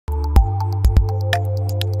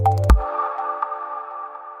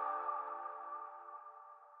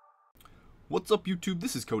What's up YouTube,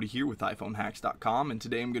 this is Cody here with iPhoneHacks.com, and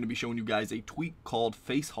today I'm going to be showing you guys a tweak called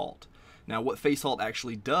FaceHalt. Now what FaceHalt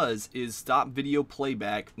actually does is stop video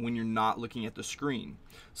playback when you're not looking at the screen.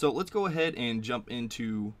 So let's go ahead and jump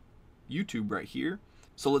into YouTube right here.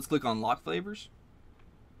 So let's click on Lock Flavors.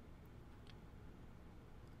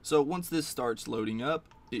 So once this starts loading up,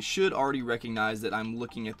 it should already recognize that I'm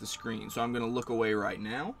looking at the screen. So I'm going to look away right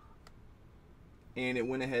now, and it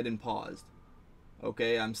went ahead and paused.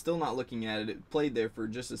 Okay, I'm still not looking at it. It played there for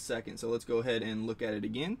just a second, so let's go ahead and look at it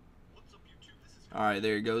again. Alright,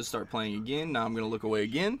 there it goes. Start playing again. Now I'm going to look away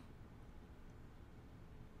again.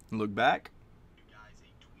 Look back.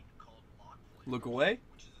 Look away.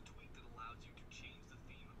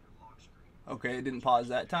 Okay, it didn't pause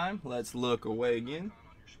that time. Let's look away again.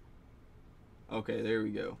 Okay, there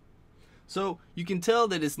we go. So you can tell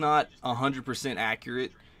that it's not 100%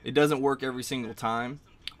 accurate. It doesn't work every single time.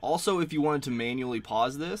 Also, if you wanted to manually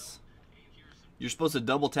pause this, you're supposed to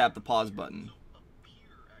double tap the pause button.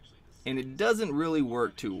 And it doesn't really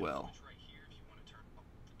work too well.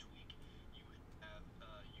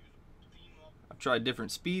 I've tried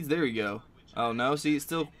different speeds. There we go. Oh no, see, it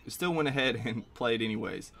still went ahead and played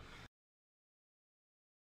anyways.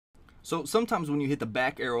 So sometimes when you hit the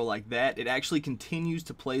back arrow like that, it actually continues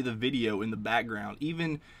to play the video in the background.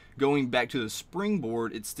 Even going back to the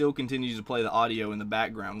springboard, it still continues to play the audio in the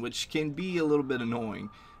background, which can be a little bit annoying.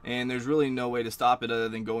 And there's really no way to stop it other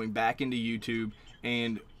than going back into YouTube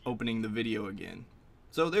and opening the video again.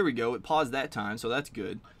 So there we go, it paused that time, so that's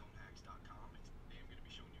good.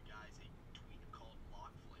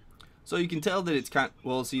 So you can tell that it's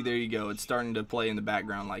well, see, there you go, it's starting to play in the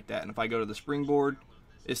background like that. And if I go to the springboard,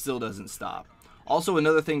 it still doesn't stop. Also,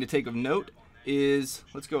 another thing to take of note is,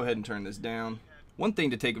 let's go ahead and turn this down. One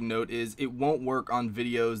thing to take of note is it won't work on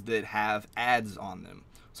videos that have ads on them.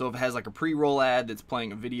 So if it has like a pre-roll ad that's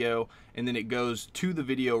playing a video and then it goes to the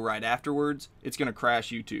video right afterwards, it's going to crash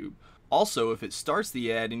YouTube. Also, if it starts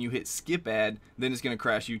the ad and you hit skip ad, then it's going to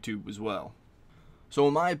crash YouTube as well. So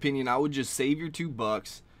in my opinion, I would just save your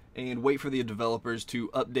 $2 and wait for the developers to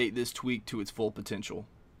update this tweak to its full potential.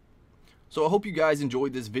 So I hope you guys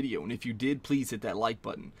enjoyed this video, and if you did, please hit that like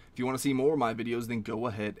button. If you want to see more of my videos, then go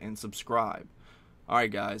ahead and subscribe.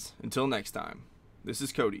 Alright guys, until next time, this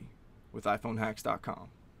is Cody with iPhoneHacks.com.